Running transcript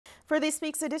For this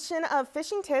week's edition of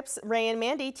Fishing Tips, Ray and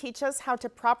Mandy teach us how to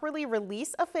properly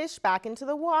release a fish back into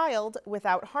the wild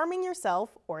without harming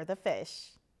yourself or the fish.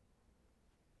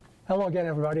 Hello again,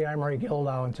 everybody. I'm Ray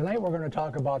Gildow, and tonight we're going to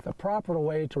talk about the proper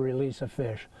way to release a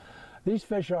fish. These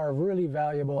fish are really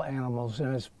valuable animals,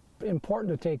 and it's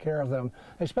important to take care of them,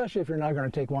 especially if you're not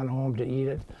going to take one home to eat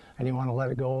it and you want to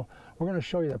let it go. We're going to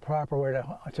show you the proper way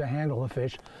to handle a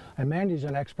fish, and Mandy's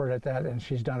an expert at that, and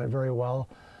she's done it very well.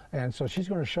 And so she's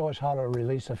going to show us how to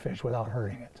release a fish without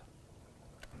hurting it.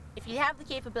 If you have the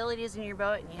capabilities in your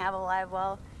boat and you have a live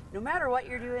well, no matter what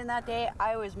you're doing that day,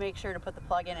 I always make sure to put the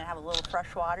plug in and have a little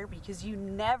fresh water, because you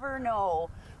never know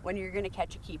when you're going to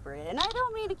catch a keeper. And I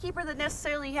don't mean a keeper that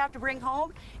necessarily you have to bring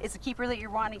home. It's a keeper that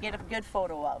you want to get a good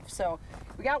photo of. So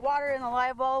we got water in the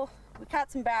live well. We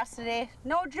caught some bass today.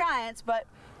 No giants, but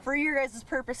for your guys'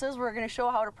 purposes, we're going to show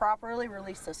how to properly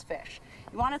release this fish.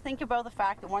 You want to think about the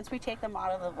fact that once we take them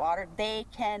out of the water, they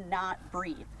cannot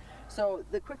breathe. So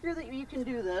the quicker that you can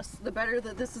do this, the better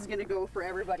that this is going to go for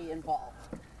everybody involved.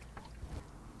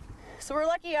 So we're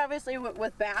lucky, obviously,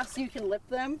 with bass, you can lip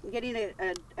them, getting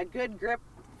a good grip,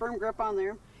 firm grip on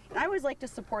there. And I always like to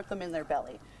support them in their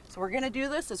belly. So we're going to do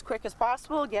this as quick as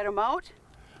possible, get them out,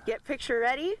 get picture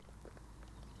ready.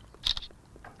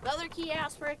 The other key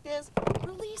aspect is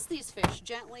release these fish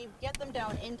gently, get them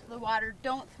down into the water,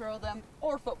 don't throw them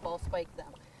or football spike them.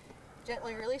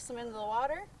 Gently release them into the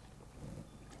water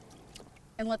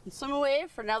and let them swim away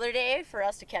for another day for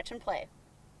us to catch and play.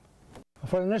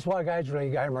 For the This Wild Guides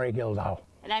Rig, I'm Ray Gildow.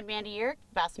 And I'm Mandy Yerk,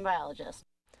 bass and biologist.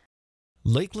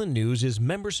 Lakeland News is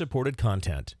member-supported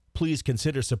content. Please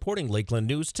consider supporting Lakeland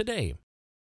News today.